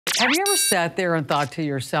Have you ever sat there and thought to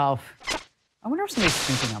yourself, I wonder if somebody's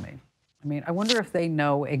snooping on me? I mean, I wonder if they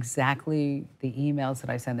know exactly the emails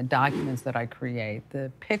that I send, the documents that I create,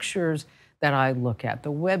 the pictures that I look at,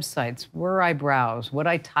 the websites, where I browse, what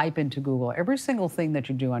I type into Google, every single thing that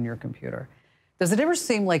you do on your computer. Does it ever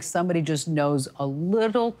seem like somebody just knows a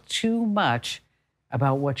little too much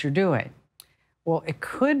about what you're doing? Well, it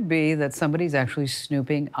could be that somebody's actually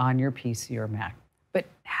snooping on your PC or Mac. But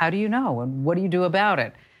how do you know, and what do you do about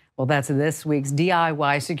it? Well, that's this week's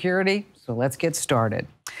DIY security, so let's get started.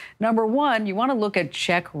 Number one, you want to look at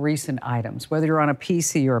check recent items, whether you're on a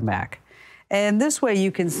PC or Mac. And this way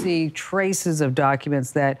you can see traces of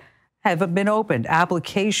documents that have been opened,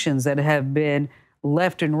 applications that have been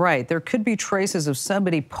left and right. There could be traces of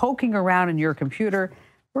somebody poking around in your computer.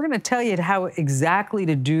 We're going to tell you how exactly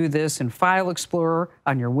to do this in File Explorer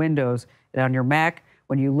on your Windows and on your Mac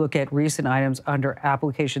when you look at recent items under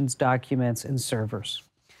Applications, Documents, and Servers.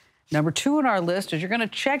 Number two on our list is you're going to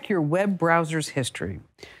check your web browser's history.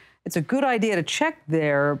 It's a good idea to check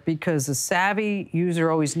there because the savvy user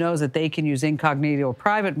always knows that they can use incognito or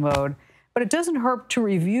private mode, but it doesn't hurt to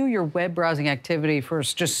review your web browsing activity for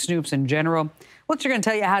just snoops in general. We're going to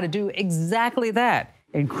tell you how to do exactly that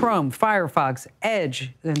in Chrome, Firefox,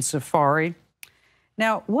 Edge, and Safari.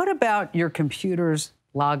 Now, what about your computer's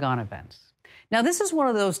logon events? Now, this is one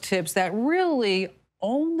of those tips that really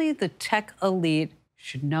only the tech elite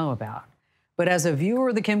should know about. But as a viewer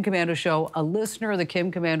of the Kim Komando Show, a listener of the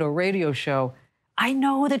Kim Komando radio show, I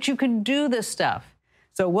know that you can do this stuff.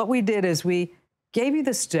 So what we did is we gave you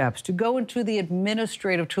the steps to go into the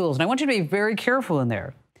administrative tools. And I want you to be very careful in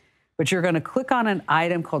there. But you're going to click on an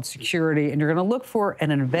item called security, and you're going to look for an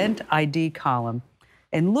event ID column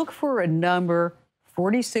and look for a number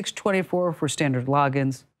 4624 for standard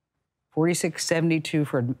logins, 4672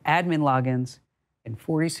 for admin logins, and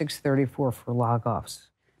 4634 for logoffs.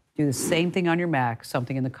 Do the same thing on your Mac,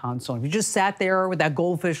 something in the console. If you just sat there with that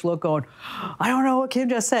goldfish look going, I don't know what Kim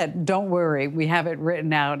just said, don't worry. We have it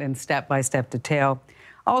written out in step-by-step detail.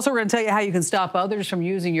 Also, we're going to tell you how you can stop others from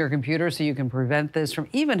using your computer so you can prevent this from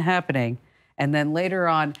even happening. And then later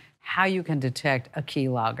on, how you can detect a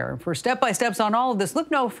keylogger. For step-by-steps on all of this,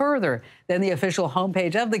 look no further than the official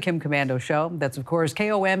homepage of the Kim Komando Show. That's, of course,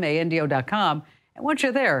 KOMANDO.com. And once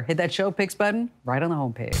you're there, hit that Show Picks button right on the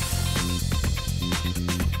homepage.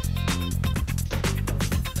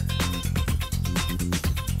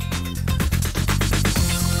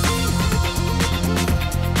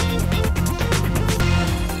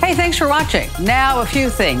 Hey, thanks for watching. Now, a few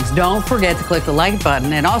things. Don't forget to click the like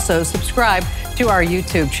button and also subscribe to our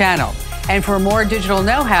YouTube channel. And for more digital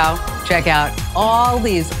know-how, check out all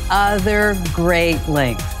these other great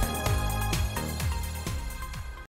links.